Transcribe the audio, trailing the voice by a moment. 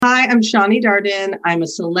Hi, I'm Shani Darden. I'm a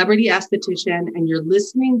celebrity esthetician, and you're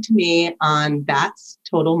listening to me on That's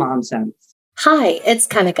Total Mom Sense. Hi, it's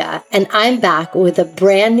Kanika, and I'm back with a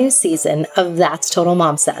brand new season of That's Total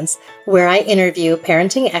Mom Sense, where I interview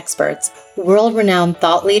parenting experts, world-renowned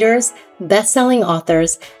thought leaders, best-selling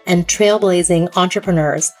authors, and trailblazing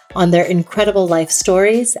entrepreneurs on their incredible life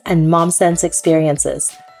stories and mom sense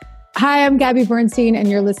experiences. Hi, I'm Gabby Bernstein, and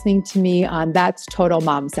you're listening to me on That's Total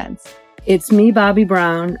Mom Sense. It's me, Bobby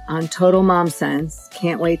Brown, on Total Mom Sense.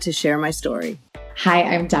 Can't wait to share my story. Hi,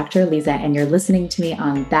 I'm Dr. Lisa, and you're listening to me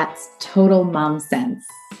on That's Total Mom Sense.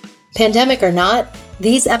 Pandemic or not,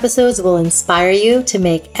 these episodes will inspire you to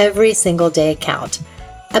make every single day count.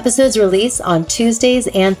 Episodes release on Tuesdays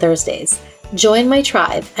and Thursdays. Join my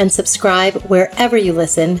tribe and subscribe wherever you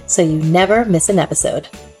listen so you never miss an episode.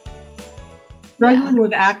 Struggling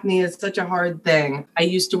with acne is such a hard thing. I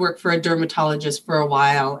used to work for a dermatologist for a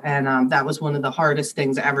while, and that was one of the hardest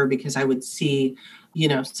things ever because I would see,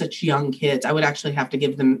 such young kids. I would actually have to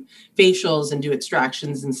give them facials and do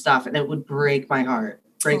extractions and stuff, and it would break my heart.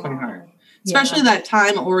 Especially that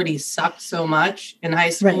time already sucked so much in high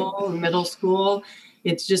school and middle school.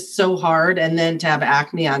 It's just so hard. And then to have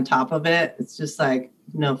acne on top of it, it's just like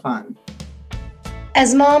no fun.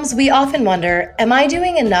 As moms, we often wonder, am I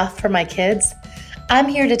doing enough for my kids? I'm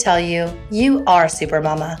here to tell you, you are super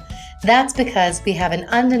mama. That's because we have an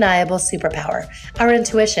undeniable superpower, our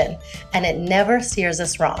intuition, and it never steers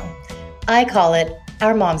us wrong. I call it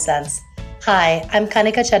our mom sense. Hi, I'm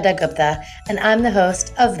Kanika Chadda Gupta, and I'm the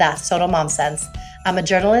host of That's Total Mom Sense. I'm a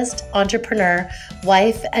journalist, entrepreneur,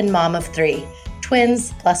 wife, and mom of 3,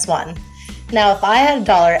 twins plus 1. Now, if I had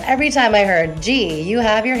 $1 every time I heard, gee, you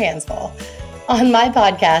have your hands full. On my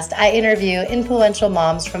podcast, I interview influential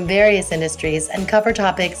moms from various industries and cover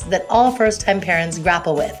topics that all first-time parents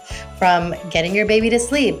grapple with, from getting your baby to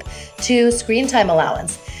sleep to screen time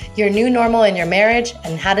allowance, your new normal in your marriage,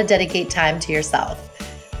 and how to dedicate time to yourself.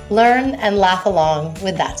 Learn and laugh along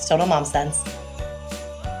with That's Total Mom Sense.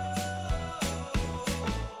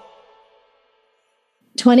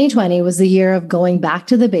 2020 was the year of going back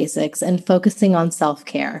to the basics and focusing on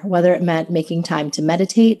self-care, whether it meant making time to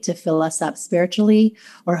meditate, to fill us up spiritually,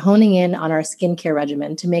 or honing in on our skincare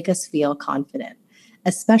regimen to make us feel confident,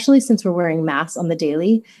 especially since we're wearing masks on the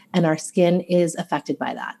daily and our skin is affected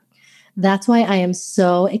by that. That's why I am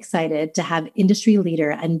so excited to have industry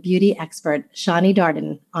leader and beauty expert Shani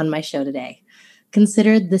Darden on my show today.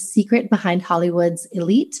 Considered the secret behind Hollywood's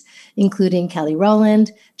elite, including Kelly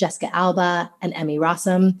Rowland, Jessica Alba, and Emmy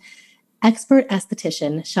Rossum, expert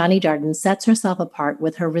esthetician Shani Darden sets herself apart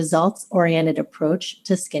with her results-oriented approach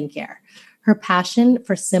to skincare. Her passion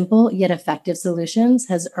for simple yet effective solutions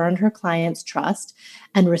has earned her clients' trust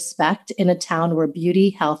and respect in a town where beauty,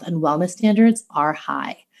 health, and wellness standards are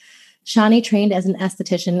high. Shani trained as an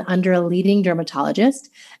esthetician under a leading dermatologist,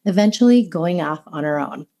 eventually going off on her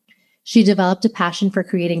own. She developed a passion for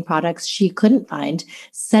creating products she couldn't find,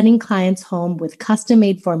 sending clients home with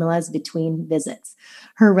custom-made formulas between visits.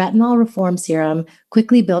 Her retinol reform serum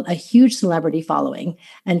quickly built a huge celebrity following,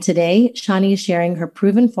 and today, Shani is sharing her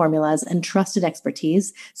proven formulas and trusted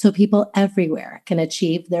expertise so people everywhere can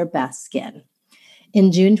achieve their best skin.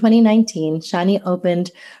 In June 2019, Shani opened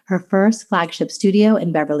her first flagship studio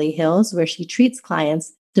in Beverly Hills, where she treats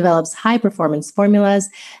clients, develops high-performance formulas,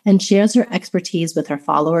 and shares her expertise with her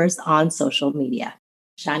followers on social media.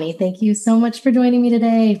 Shani, thank you so much for joining me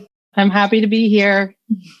today. I'm happy to be here.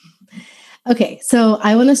 Okay, so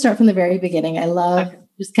I want to start from the very beginning. I love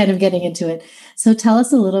just kind of getting into it. So tell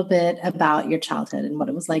us a little bit about your childhood and what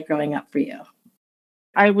it was like growing up for you.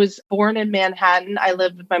 I was born in Manhattan. I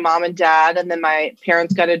lived with my mom and dad, and then my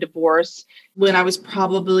parents got a divorce. When I was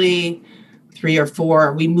probably 3 or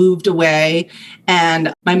 4, we moved away,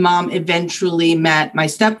 and my mom eventually met my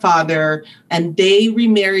stepfather, and they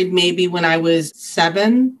remarried maybe when I was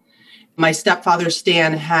 7. My stepfather,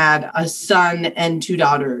 Stan, had a son and 2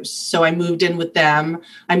 daughters. So I moved in with them.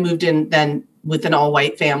 I moved in then with an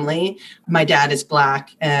all-white family. My dad is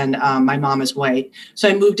Black and my mom is white. So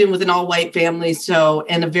I moved in with an all-white family. So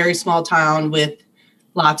in a very small town with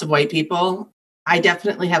lots of white people. I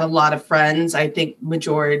definitely had a lot of friends. I think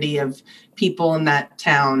majority of people in that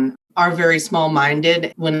town are very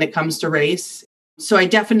small-minded when it comes to race. So I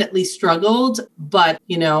definitely struggled, but,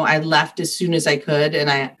 I left as soon as I could. And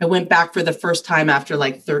I went back for the first time after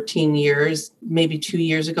like 13 years, maybe 2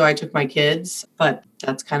 years ago, I took my kids, but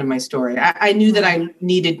that's kind of my story. I knew that I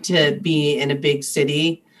needed to be in a big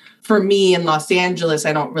city. For me in Los Angeles,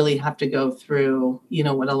 I don't really have to go through,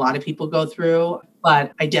 what a lot of people go through,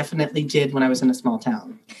 but I definitely did when I was in a small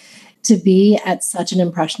town. To be at such an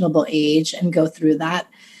impressionable age and go through that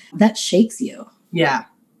shakes you. Yeah.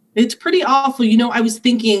 It's pretty awful. I was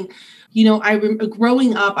thinking,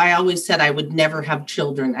 growing up, I always said I would never have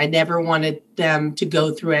children. I never wanted them to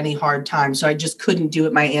go through any hard time. So I just couldn't do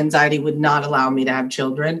it. My anxiety would not allow me to have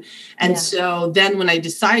children. And so then when I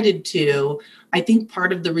decided to, I think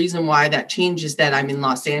part of the reason why that changed is that I'm in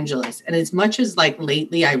Los Angeles. And as much as like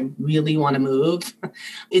lately, I really want to move,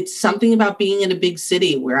 it's something about being in a big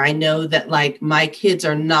city where I know that like my kids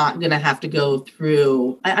are not going to have to go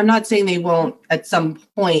through. I'm not saying they won't at some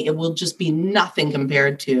point. It will just be nothing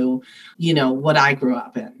compared to, what I grew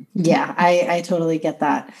up in. Yeah, I totally get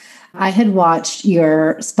that. I had watched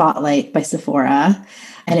your Spotlight by Sephora,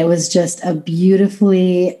 and it was just a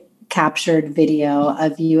beautifully captured video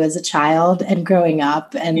of you as a child and growing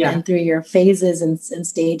up and through your phases and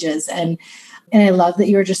stages. And I love that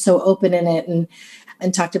you were just so open in it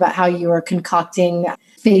and talked about how you were concocting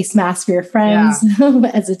face masks for your friends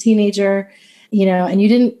as a teenager, and you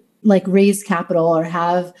didn't like raise capital or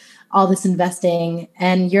have all this investing,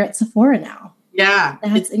 and you're at Sephora now. Yeah,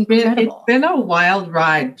 That's incredible. It's been a wild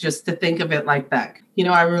ride just to think of it like that.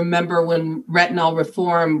 I remember when retinol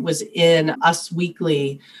reform was in Us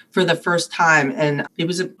Weekly for the first time, and it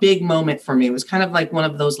was a big moment for me. It was kind of like one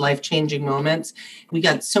of those life-changing moments. We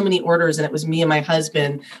got so many orders, and it was me and my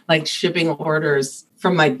husband like shipping orders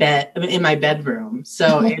from my bed in my bedroom.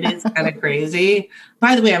 So it is kind of crazy.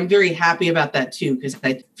 By the way, I'm very happy about that too, because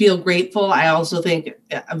I feel grateful. I also think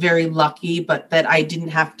very lucky, but that I didn't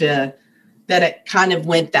have to, that it kind of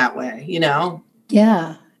went that way,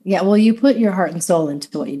 Yeah. Yeah. Well, you put your heart and soul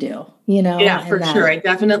into what you do, Yeah, for sure. I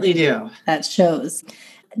definitely do. That shows.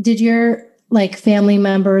 Did your like family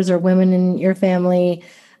members or women in your family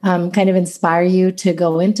kind of inspire you to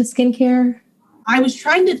go into skincare? I was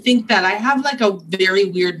trying to think that I have like a very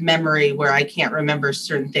weird memory where I can't remember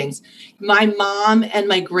certain things. My mom and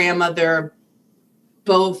my grandmother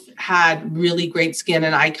both had really great skin,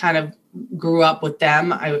 and I kind of grew up with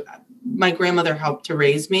them. My grandmother helped to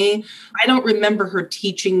raise me. I don't remember her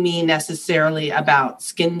teaching me necessarily about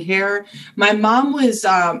skincare. My mom was,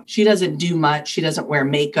 she doesn't do much. She doesn't wear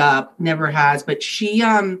makeup, never has, but she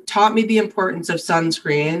taught me the importance of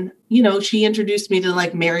sunscreen. She introduced me to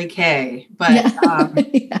like Mary Kay, but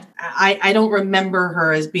I don't remember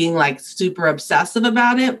her as being like super obsessive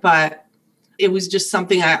about it, but it was just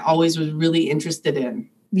something I always was really interested in.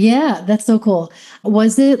 Yeah, that's so cool.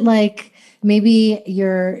 Was it like maybe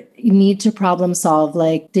your need to problem solve?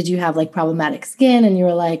 Like, did you have like problematic skin and you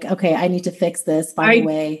were like, okay, I need to fix this, find a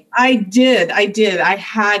way? I did.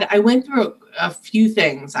 I went through a few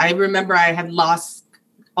things. I remember I had lost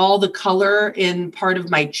all the color in part of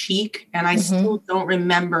my cheek, and I still don't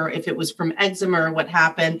remember if it was from eczema or what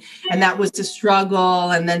happened. And that was a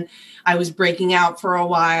struggle. And then I was breaking out for a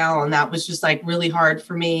while, and that was just like really hard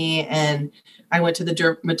for me. And I went to the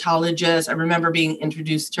dermatologist. I remember being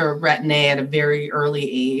introduced to Retin-A at a very early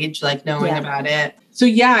age, like knowing about it. So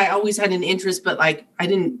I always had an interest, but like I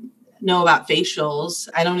didn't know about facials.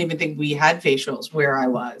 I don't even think we had facials where I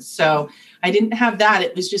was. So I didn't have that.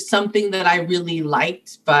 It was just something that I really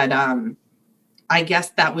liked, but I guess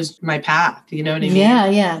that was my path. You know what I mean?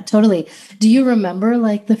 Yeah, totally. Do you remember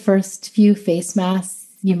like the first few face masks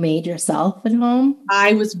you made yourself at home?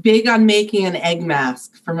 I was big on making an egg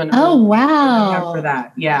mask from an. Oh, wow. I remember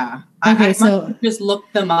that. Yeah. Okay, I so just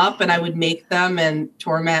looked them up and I would make them and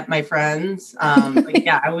torment my friends. But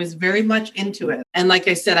I was very much into it. And like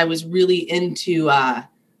I said, I was really into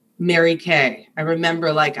Mary Kay. I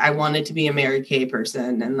remember like I wanted to be a Mary Kay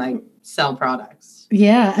person and like sell products.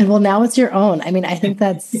 Yeah. And well, now it's your own. I mean, I think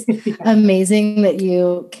that's amazing that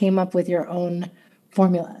you came up with your own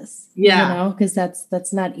formulas. Yeah. Because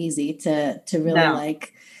that's not easy to really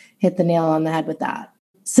like hit the nail on the head with that.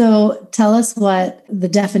 So tell us what the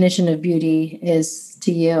definition of beauty is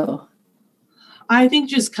to you. I think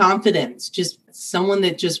just confidence, just someone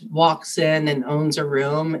that just walks in and owns a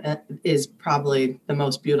room is probably the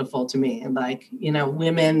most beautiful to me. And like,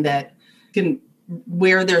 women that can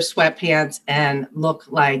wear their sweatpants and look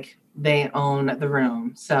like they own the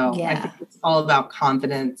room. So I think it's all about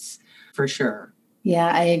confidence for sure.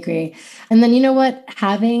 Yeah, I agree. And then you know what?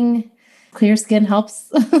 Having clear skin helps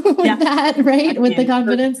with that, right? With the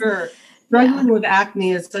confidence. For sure. Struggling with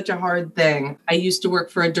acne is such a hard thing. I used to work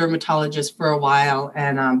for a dermatologist for a while,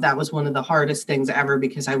 and that was one of the hardest things ever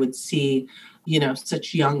because I would see,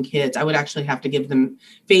 such young kids. I would actually have to give them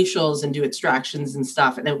facials and do extractions and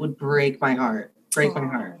stuff, and it would break my heart.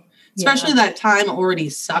 Especially that time already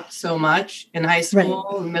sucked so much in high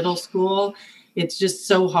school and middle school. It's just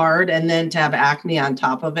so hard. And then to have acne on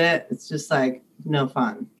top of it, it's just like no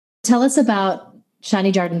fun. Tell us about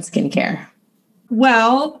Shani Darden skincare.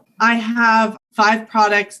 Well, I have 5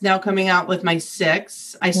 products now coming out with my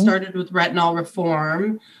 6th. I started with retinol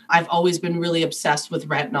reform. I've always been really obsessed with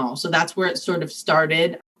retinol. So that's where it sort of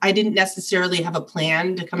started. I didn't necessarily have a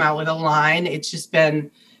plan to come out with a line. It's just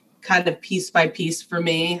been kind of piece by piece for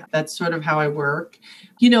me. That's sort of how I work.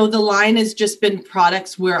 The line has just been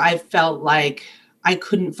products where I felt like I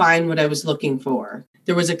couldn't find what I was looking for.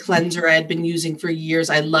 There was a cleanser I had been using for years.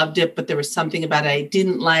 I loved it, but there was something about it I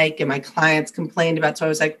didn't like and my clients complained about. So I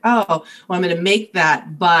was like, oh, well, I'm going to make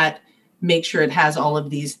that, but make sure it has all of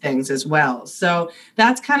these things as well. So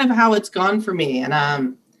that's kind of how it's gone for me. And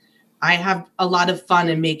I have a lot of fun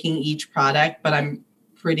in making each product, but I'm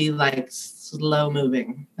pretty slow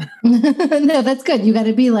moving. No, that's good. You got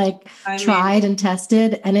to be tried and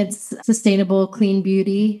tested, and it's sustainable, clean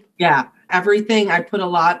beauty. Yeah. Everything. I put a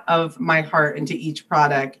lot of my heart into each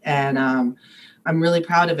product, and I'm really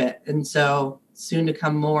proud of it. And so soon to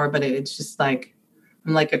come more, but it's just I'm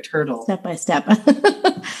like a turtle. Step by step.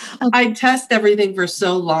 I test everything for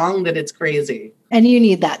so long that it's crazy. And you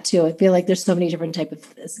need that too. I feel like there's so many different type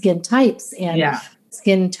of skin types and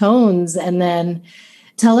skin tones. And then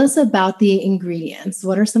tell us about the ingredients.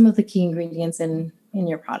 What are some of the key ingredients in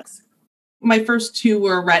your products? My first 2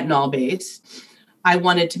 were retinol based. I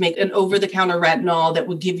wanted to make an over-the-counter retinol that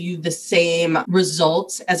would give you the same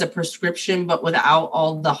results as a prescription, but without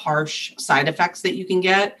all the harsh side effects that you can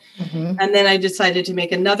get. Mm-hmm. And then I decided to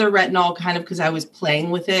make another retinol kind of because I was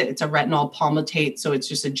playing with it. It's a retinol palmitate, so it's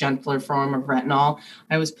just a gentler form of retinol.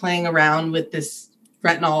 I was playing around with this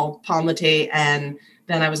retinol palmitate, and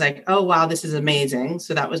then I was like, oh, wow, this is amazing.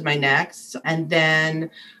 So that was my next. And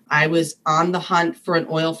then I was on the hunt for an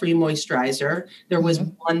oil-free moisturizer. There was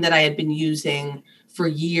one that I had been using for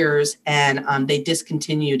years, and they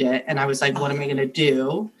discontinued it. And I was like, what am I going to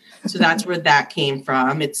do? So that's where that came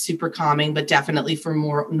from. It's super calming, but definitely for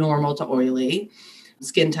more normal to oily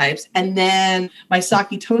skin types. And then my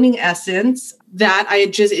Saki toning essence, that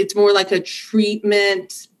it's more like a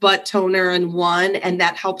treatment butt toner in one, and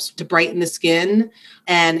that helps to brighten the skin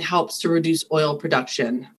and helps to reduce oil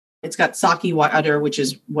production. It's got Saki water, which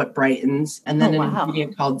is what brightens, and then an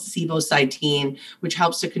ingredient called sevocytine, which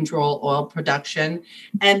helps to control oil production.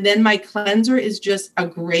 And then my cleanser is just a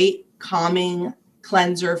great calming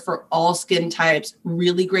cleanser for all skin types,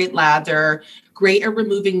 really great lather, great at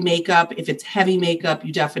removing makeup. If it's heavy makeup,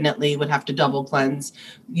 you definitely would have to double cleanse,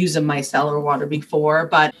 use a micellar water before,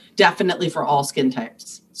 but definitely for all skin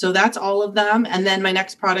types. So that's all of them. And then my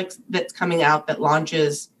next product that's coming out that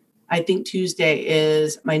launches, I think Tuesday,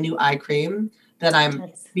 is my new eye cream that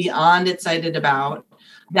I'm beyond excited about.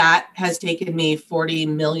 That has taken me 40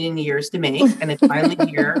 million years to make, and it's finally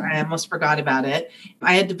here. I almost forgot about it.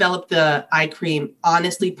 I had developed the eye cream,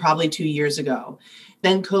 honestly, probably 2 years ago.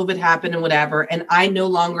 Then COVID happened and whatever, and I no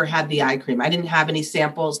longer had the eye cream. I didn't have any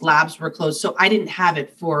samples. Labs were closed, so I didn't have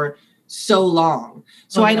it for so long.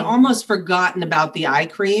 So I'd almost forgotten about the eye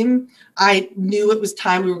cream. I knew it was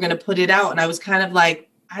time we were going to put it out, and I was kind of like,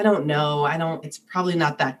 I don't know. It's probably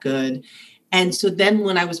not that good. And so then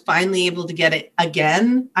when I was finally able to get it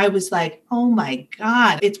again, I was like, oh my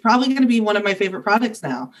God, it's probably going to be one of my favorite products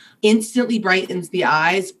now. Instantly brightens the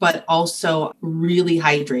eyes, but also really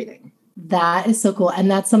hydrating. That is so cool.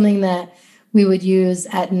 And that's something that we would use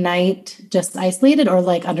at night, just isolated, or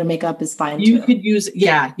under makeup is fine You too. could use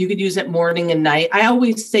it morning and night. I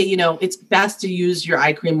always say, it's best to use your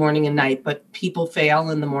eye cream morning and night, but people fail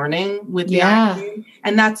in the morning with the eye cream.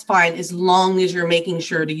 And that's fine as long as you're making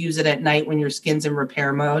sure to use it at night when your skin's in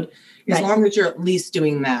repair mode, as long as you're at least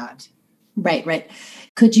doing that. Right.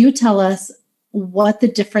 Could you tell us what the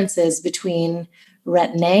difference is between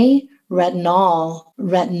Retin-A, retinol,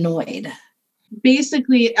 retinoid?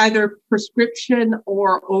 Basically either prescription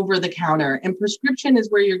or over the counter. And prescription is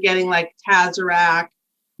where you're getting like Tazorac,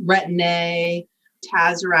 Retin-A,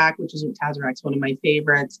 Tazorac, Tazorac's one of my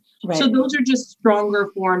favorites. Right. So those are just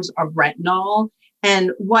stronger forms of retinol.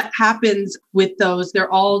 And what happens with those, they're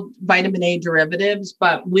all vitamin A derivatives,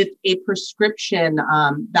 but with a prescription,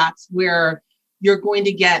 that's where you're going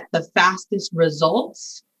to get the fastest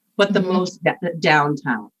results, but the most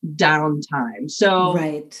downtime.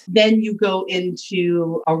 So then you go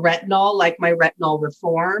into a retinol, like my retinol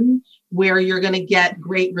reform, where you're going to get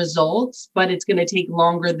great results, but it's going to take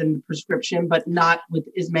longer than the prescription, but not with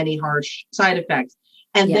as many harsh side effects.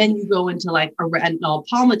 And then you go into like a retinol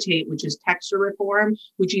palmitate, which is texture reform,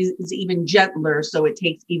 which is even gentler. So it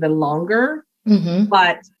takes even longer,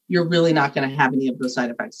 but you're really not going to have any of those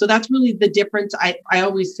side effects. So that's really the difference. I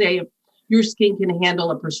always say, if your skin can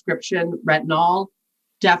handle a prescription retinol,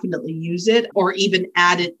 definitely use it, or even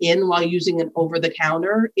add it in while using an over the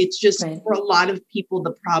counter. It's just for a lot of people,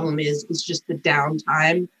 the problem is just the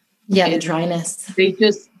downtime Yeah, the dryness. They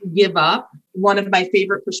just give up. One of my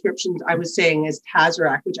favorite prescriptions I was saying is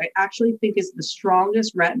Tazorac, which I actually think is the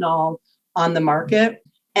strongest retinol on the market.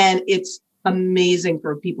 And it's amazing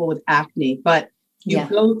for people with acne. But you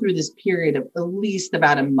go through this period of at least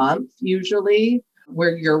about a month, usually,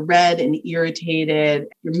 where you're red and irritated,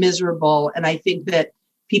 you're miserable. And I think that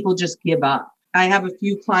people just give up. I have a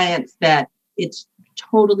few clients that it's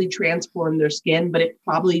totally transformed their skin, but it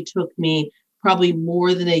probably took me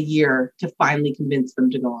more than a year to finally convince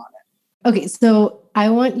them to go on it. Okay, so I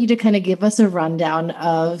want you to kind of give us a rundown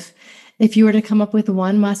of if you were to come up with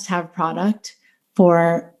one must-have product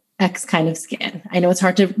for X kind of skin. I know it's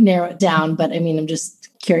hard to narrow it down, but I mean, I'm just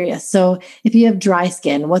curious. So if you have dry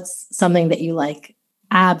skin, what's something that you like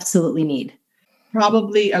absolutely need?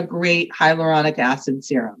 Probably a great hyaluronic acid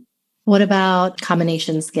serum. What about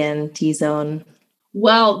combination skin, T-zone?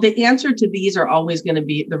 Well, the answer to these are always going to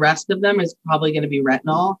be, the rest of them is probably going to be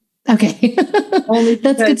retinol. Okay. Only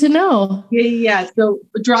because, that's good to know. Yeah. So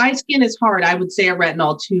dry skin is hard. I would say a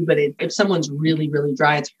retinol too, but if someone's really, really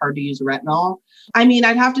dry, it's hard to use a retinol. I mean,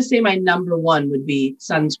 I'd have to say my number one would be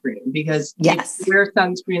sunscreen, because if you wear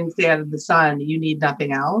sunscreen and stay out of the sun, you need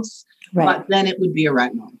nothing else. Right. But then it would be a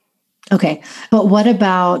retinol. Okay. But what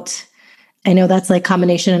about, I know that's like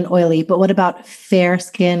combination and oily, but what about fair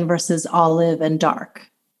skin versus olive and dark?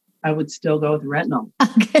 I would still go with retinol.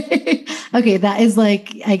 Okay. Okay. That is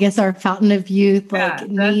like, I guess, our fountain of youth, like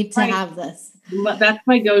need to have this. That's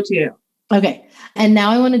my go-to. Okay. And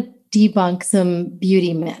now I want to debunk some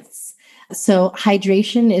beauty myths. So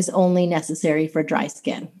hydration is only necessary for dry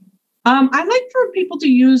skin. I like for people to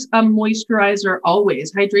use a moisturizer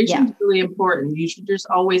always. Hydration is really important. You should just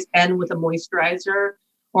always end with a moisturizer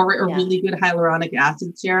or a really good hyaluronic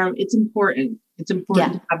acid serum. It's important. It's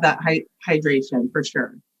important to have that hydration for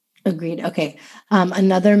sure. Agreed. Okay.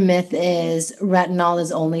 Another myth is retinol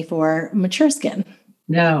is only for mature skin.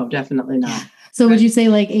 No, definitely not. So would you say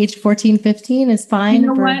like age 14, 15 is fine? You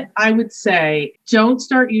know what? I would say don't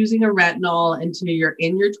start using a retinol until you're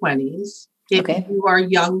in your 20s. If you are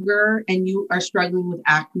younger and you are struggling with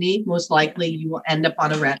acne, most likely you will end up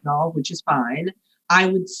on a retinol, which is fine. I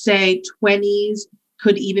would say 20s,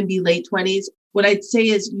 could even be late 20s. What I'd say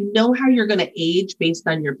is, you know how you're going to age based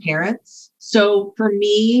on your parents. So for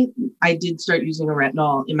me, I did start using a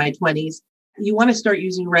retinol in my 20s. You want to start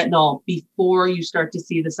using retinol before you start to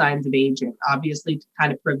see the signs of aging, obviously to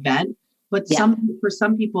kind of prevent. But for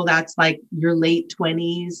some people, that's like your late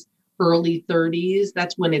 20s, early 30s.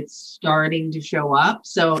 That's when it's starting to show up.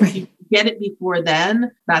 So if you get it before then,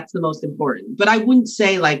 that's the most important. But I wouldn't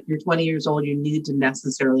say like you're 20 years old, you need to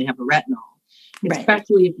necessarily have a retinol.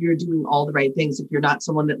 Especially if you're doing all the right things. If you're not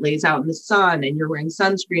someone that lays out in the sun and you're wearing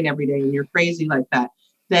sunscreen every day and you're crazy like that,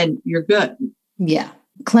 then you're good. Yeah.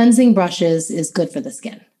 Cleansing brushes is good for the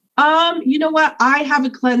skin. You know what? I have a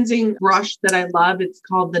cleansing brush that I love. It's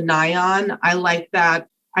called the Nyan. I like that.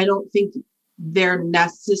 I don't think they're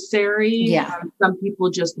necessary. Yeah. Some people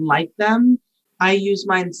just like them. I use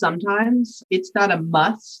mine sometimes. It's not a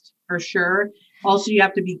must for sure. Also, you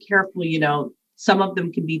have to be careful, some of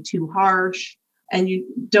them can be too harsh. And you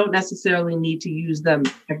don't necessarily need to use them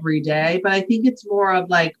every day. But I think it's more of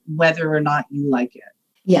like whether or not you like it.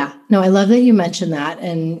 Yeah. No, I love that you mentioned that.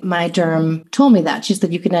 And my derm told me that. She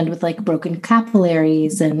said you can end with like broken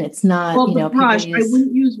capillaries and it's not, the brush, I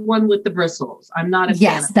wouldn't use one with the bristles. I'm not a fan.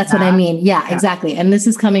 Yes, that's what I mean. Yeah, exactly. And this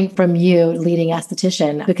is coming from you, leading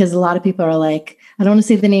esthetician, because a lot of people are like, I don't want to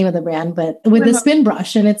say the name of the brand, but with the spin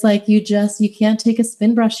brush. And it's like, you can't take a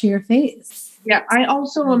spin brush to your face. Yeah, I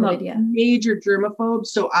also am a major germaphobe,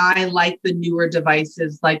 so I like the newer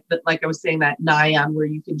devices, like I was saying, that Nyan, where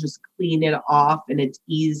you can just clean it off and it's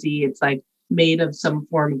easy. It's like made of some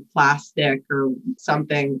form of plastic or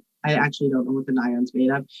something. I actually don't know what the Nyan's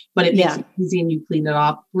made of, but it makes it easy and you clean it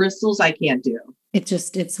off. Bristles, I can't do.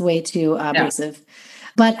 It's way too abrasive.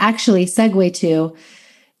 But actually, segue to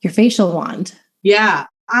your facial wand. Yeah.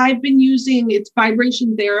 I've been using, it's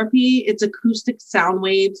vibration therapy. It's acoustic sound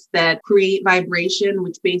waves that create vibration,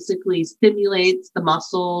 which basically stimulates the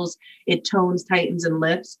muscles. It tones, tightens, and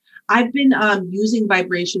lifts. I've been using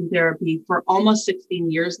vibration therapy for almost 16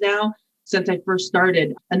 years now, since I first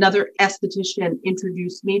started. Another esthetician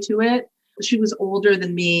introduced me to it. She was older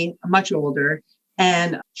than me, much older,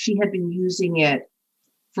 and she had been using it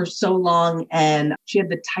for so long, and she had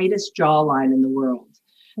the tightest jawline in the world.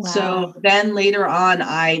 Wow. So then later on,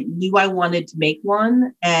 I knew I wanted to make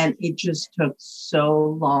one, and it just took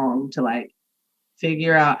so long to like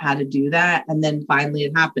figure out how to do that. And then finally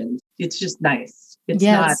it happened. It's just nice. It's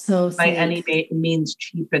not so by any means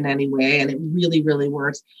cheap in any way. And it really, really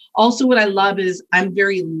works. Also, what I love is I'm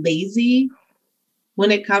very lazy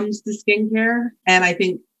when it comes to skincare. And I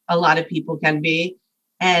think a lot of people can be.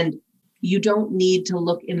 And you don't need to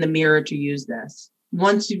look in the mirror to use this.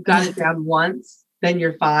 Once you've got it down once, then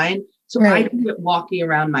you're fine. So I do it walking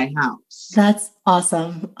around my house. That's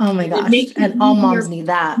awesome. Oh my gosh. And all moms need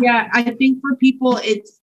that. Yeah. I think for people,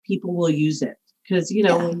 people will use it. Because,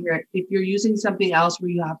 if you're using something else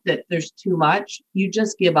where there's too much, you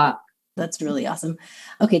just give up. That's really awesome.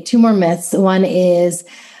 Okay, 2 more myths. One is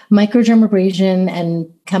microdermabrasion and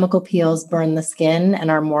chemical peels burn the skin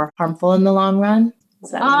and are more harmful in the long run.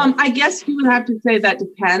 I guess you would have to say that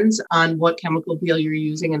depends on what chemical peel you're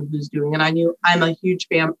using and who's doing it. I'm a huge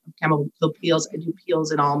fan of chemical peels. I do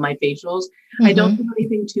peels in all my facials. Mm-hmm. I don't do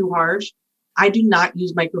anything too harsh. I do not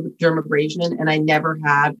use microdermabrasion, and I never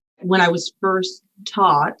have. When I was first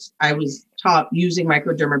taught, I was taught using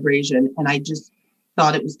microdermabrasion, and I just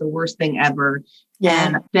thought it was the worst thing ever. Yeah.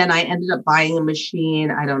 And then I ended up buying a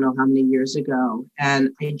machine, I don't know how many years ago. And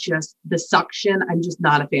the suction, I'm just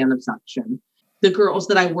not a fan of suction. The girls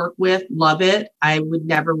that I work with love it. I would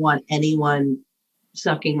never want anyone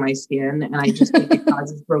sucking my skin. And I just think it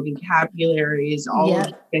causes broken capillaries.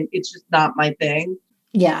 It's just not my thing.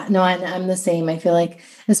 Yeah, no, I'm the same. I feel like,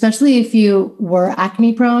 especially if you were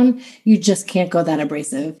acne prone, you just can't go that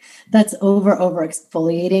abrasive. That's over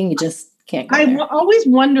exfoliating. You just can't go there. Always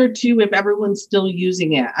wonder too, if everyone's still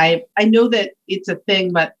using it. I know that it's a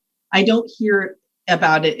thing, but I don't hear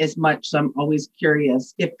about it as much. So I'm always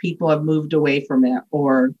curious if people have moved away from it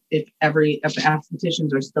or if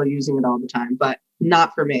estheticians are still using it all the time, but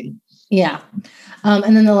not for me. Yeah.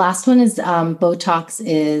 And then the last one is Botox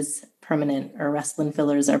is permanent, or Restylane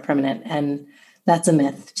fillers are permanent. And that's a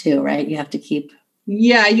myth too, right? You have to keep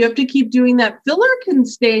doing that. Filler can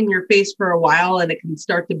stay in your face for a while and it can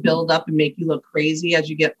start to build up and make you look crazy as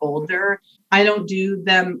you get older. I don't do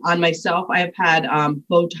them on myself. I've had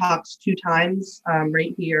Botox 2 times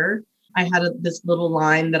right here. I had this little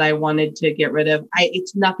line that I wanted to get rid of.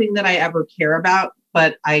 It's nothing that I ever care about,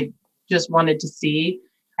 but I just wanted to see.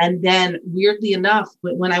 And then weirdly enough,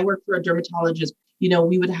 when I worked for a dermatologist,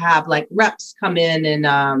 we would have like reps come in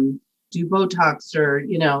and do Botox, or,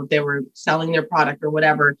 they were selling their product or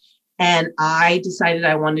whatever. And I decided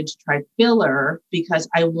I wanted to try filler because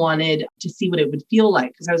I wanted to see what it would feel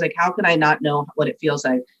like. Because I was like, how can I not know what it feels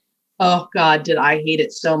like? Oh God, did I hate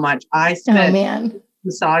it so much. I spent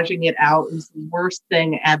massaging it out. It was the worst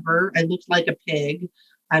thing ever. I looked like a pig.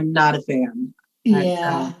 I'm not a fan.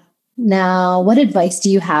 Yeah. Now, what advice do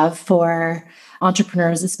you have for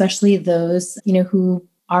entrepreneurs, especially those, who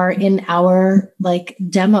are in our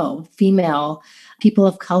demo, female, people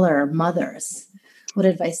of color, mothers? What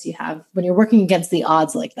advice do you have when you're working against the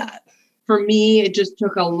odds like that? For me, it just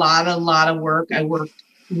took a lot of work. I worked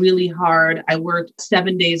really hard. I worked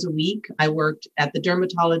 7 days a week. I worked at the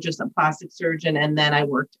dermatologist, a plastic surgeon, and then I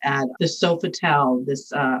worked at the Sofitel,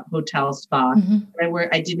 this hotel spa. Mm-hmm.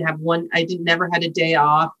 I never had a day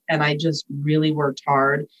off, and I just really worked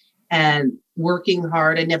hard. And working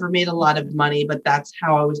hard, I never made a lot of money, but that's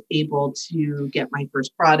how I was able to get my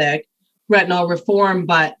first product, retinol reform.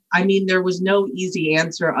 But there was no easy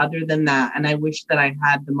answer other than that. And I wish that I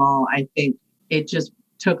had them all. I think it just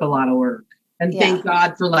took a lot of work. And thank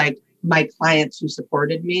God for my clients who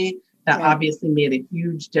supported me. That obviously made a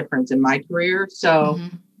huge difference in my career. So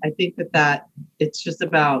I think that it's just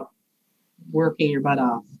about working your butt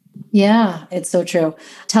off. Yeah, it's so true.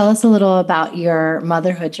 Tell us a little about your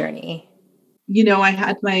motherhood journey. I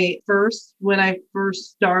had when I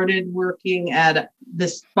first started working at the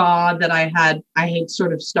spa that I had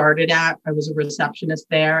sort of started at. I was a receptionist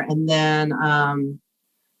there. And then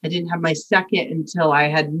I didn't have my second until I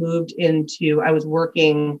had moved I was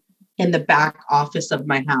working in the back office of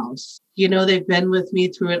my house. They've been with me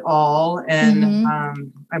through it all. And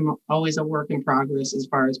I'm always a work in progress as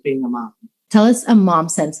far as being a mom. Tell us a mom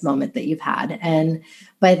sense moment that you've had. And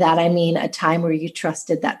by that, I mean a time where you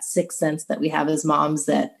trusted that sixth sense that we have as moms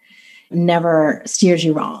that never steers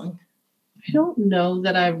you wrong. I don't know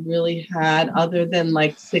that I've really had, other than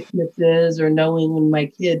sicknesses or knowing when my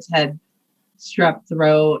kids had strep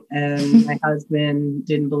throat and my husband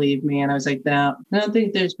didn't believe me. And I was like, no, I don't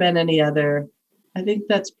think there's been any other. I think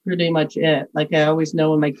that's pretty much it. I always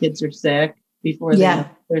know when my kids are sick before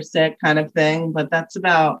they're sick kind of thing. But that's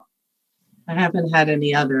about, I haven't had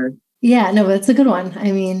any other. Yeah, no, but it's a good one.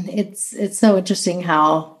 It's so interesting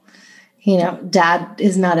how, dad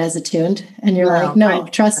is not as attuned and you're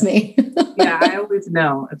trust me. Yeah, I always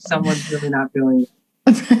know if someone's really not feeling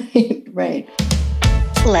it. Right.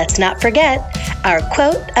 Let's not forget our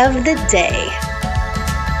quote of the day.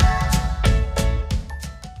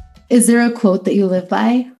 Is there a quote that you live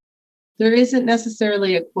by? There isn't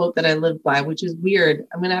necessarily a quote that I live by, which is weird.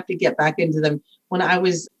 I'm going to have to get back into them. When I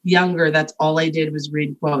was younger, that's all I did was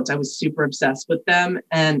read quotes. I was super obsessed with them.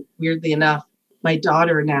 And weirdly enough, my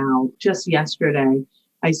daughter now, just yesterday,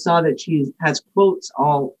 I saw that she has quotes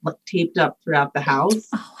all taped up throughout the house.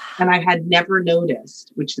 Oh, wow. And I had never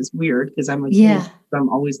noticed, which is weird because I'm a kid, so I'm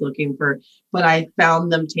always looking for, but I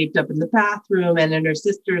found them taped up in the bathroom and in her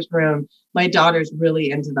sister's room. My daughter's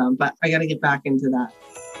really into them, but I got to get back into that.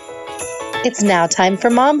 It's now time for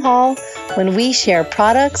Mom Haul, when we share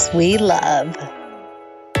products we love.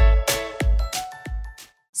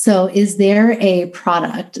 So is there a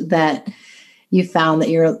product that you found that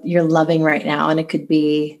you're loving right now? And it could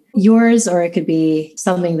be yours, or it could be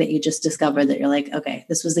something that you just discovered that you're like, okay,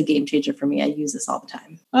 this was a game changer for me. I use this all the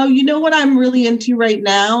time. Oh, you know what I'm really into right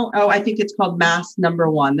now? Oh, I think it's called Mask Number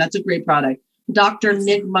One. That's a great product. Dr.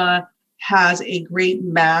 Nigma has a great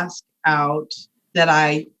mask out that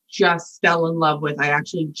I just fell in love with. I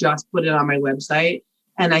actually just put it on my website.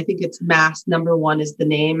 And I think it's Mask Number One is the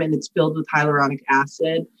name, and it's filled with hyaluronic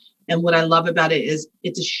acid. And what I love about it is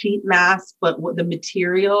it's a sheet mask, but what the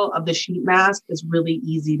material of the sheet mask is really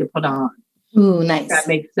easy to put on. Ooh, nice. That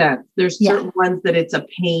makes sense. There's certain ones that it's a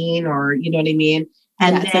pain, or you know what I mean?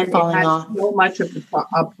 And then like it has off. So much of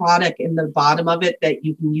a product in the bottom of it that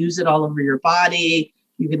you can use it all over your body.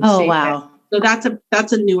 You can wow. So that's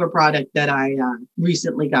a newer product that I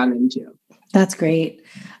recently got into. That's great.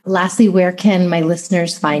 Lastly, where can my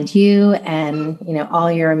listeners find you and,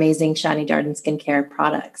 all your amazing Shani Darden skincare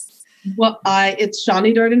products? Well, it's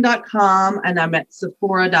shanidarden.com, and I'm at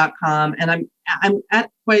sephora.com, and I'm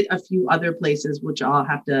at quite a few other places, which I'll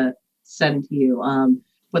have to send to you.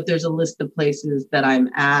 But there's a list of places that I'm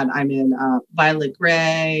at. I'm in Violet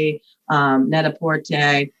Grey,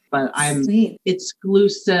 Net-a-Porter, but I'm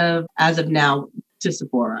exclusive as of now to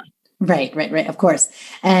Sephora. Right. Of course.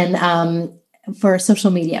 And for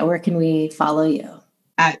social media, where can we follow you?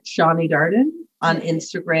 At Shani Darden on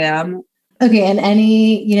Instagram. Okay. And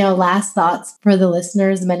any, last thoughts for the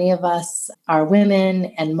listeners? Many of us are women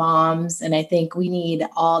and moms, and I think we need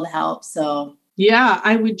all the help. So yeah,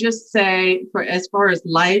 I would just say as far as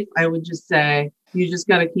life, I would just say, you just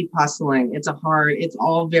got to keep hustling. It's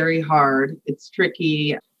all very hard. It's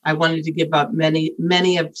tricky. I wanted to give up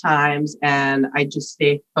many of times, and I just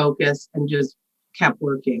stayed focused and just kept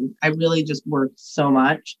working. I really just worked so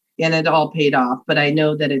much, and it all paid off, but I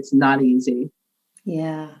know that it's not easy.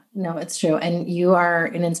 Yeah, no, it's true. And you are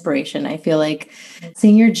an inspiration. I feel like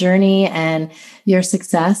seeing your journey and your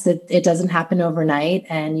success, it doesn't happen overnight,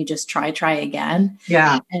 and you just try again.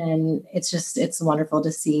 Yeah. And it's wonderful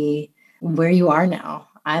to see where you are now.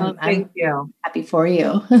 I'm happy for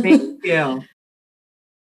you. Thank you.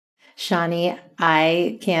 Shani,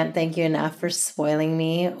 I can't thank you enough for spoiling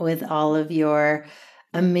me with all of your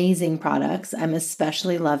amazing products. I'm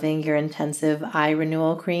especially loving your intensive eye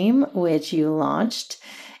renewal cream, which you launched.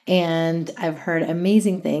 And I've heard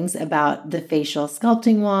amazing things about the facial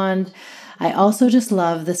sculpting wand. I also just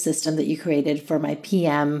love the system that you created for my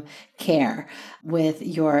PM care with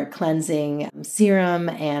your cleansing serum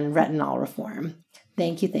and retinol reform.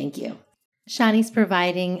 Thank you. Shani's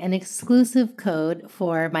providing an exclusive code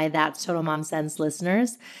for my That's Total Mom Sense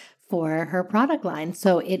listeners for her product line.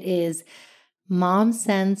 So it is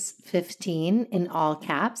MomSense15 in all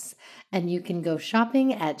caps, and you can go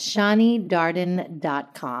shopping at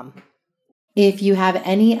shanidarden.com. If you have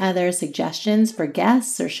any other suggestions for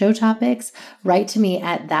guests or show topics, write to me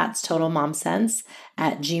at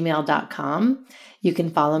thatstotalmomsense@gmail.com. You can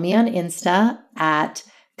follow me on Insta at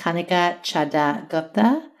Kanika Chadda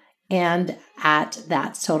Gupta and at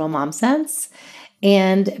That's Total Mom Sense.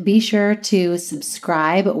 And be sure to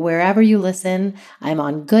subscribe wherever you listen. I'm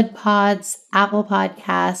on Good Pods, Apple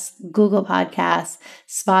Podcasts, Google Podcasts,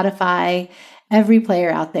 Spotify, every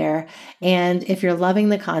player out there. And if you're loving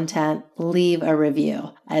the content, leave a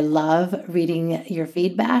review. I love reading your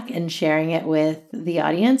feedback and sharing it with the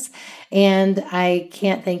audience. And I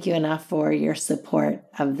can't thank you enough for your support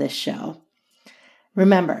of this show.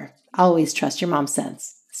 Remember, always trust your mom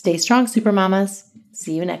sense. Stay strong, super mamas.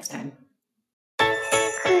 See you next time.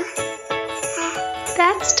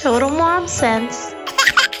 That's Total Mom Sense.